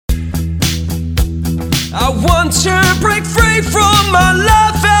I want to break free from my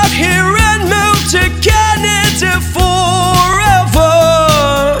life out here and move to Canada forever.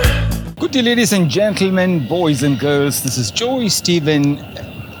 Good day, ladies and gentlemen, boys and girls. This is Joy Stephen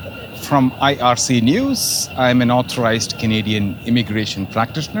from IRC News. I'm an authorized Canadian immigration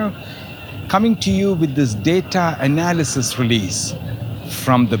practitioner coming to you with this data analysis release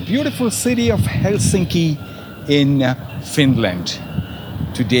from the beautiful city of Helsinki in Finland.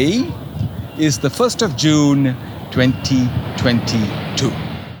 Today is the 1st of June 2022.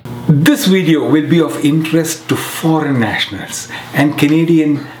 This video will be of interest to foreign nationals and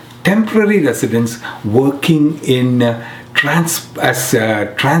Canadian temporary residents working in transport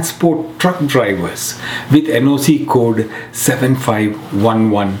truck drivers with NOC code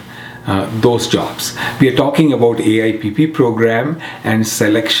 7511. Those jobs. We are talking about AIPP program and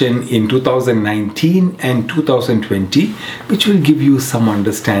selection in 2019 and 2020, which will give you some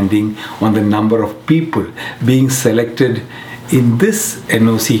understanding on the number of people being selected in this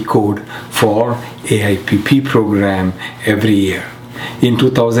NOC code for AIPP program every year. In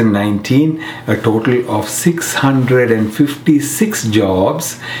 2019, a total of 656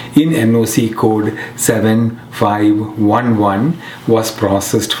 jobs in NOC code 7511 was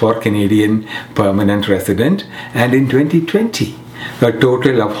processed for Canadian permanent resident, and in 2020, a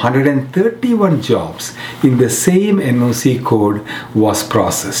total of 131 jobs in the same NOC code was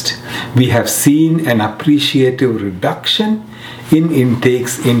processed. We have seen an appreciative reduction in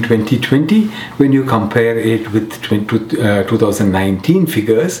intakes in 2020 when you compare it with 2019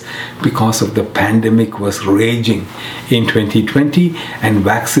 figures, because of the pandemic was raging in 2020 and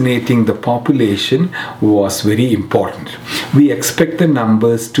vaccinating the population was very important. We expect the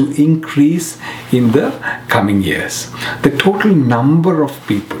numbers to increase in the coming years. The total number of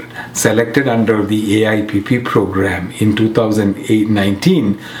people selected under the AIPP program in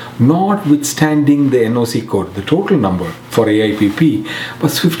 2019, notwithstanding the NOC code, the total number for AIPP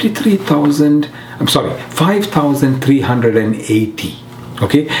was 5,380.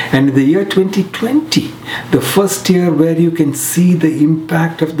 Okay, and in the year 2020, the first year where you can see the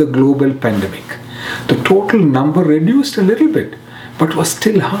impact of the global pandemic, the total number reduced a little bit, but was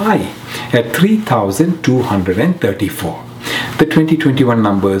still high at 3,234. The 2021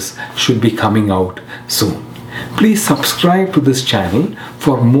 numbers should be coming out soon. Please subscribe to this channel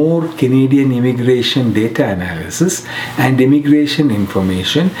for more Canadian immigration data analysis and immigration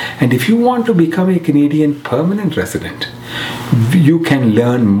information. And if you want to become a Canadian permanent resident, you can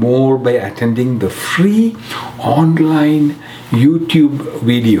learn more by attending the free online YouTube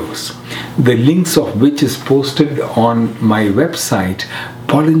videos, the links of which is posted on my website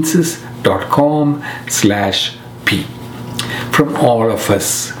polinsys.com/p. From all of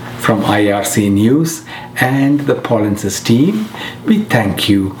us from IRC News and the Polinsys team, we thank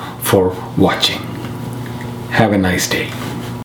you for watching. Have a nice day.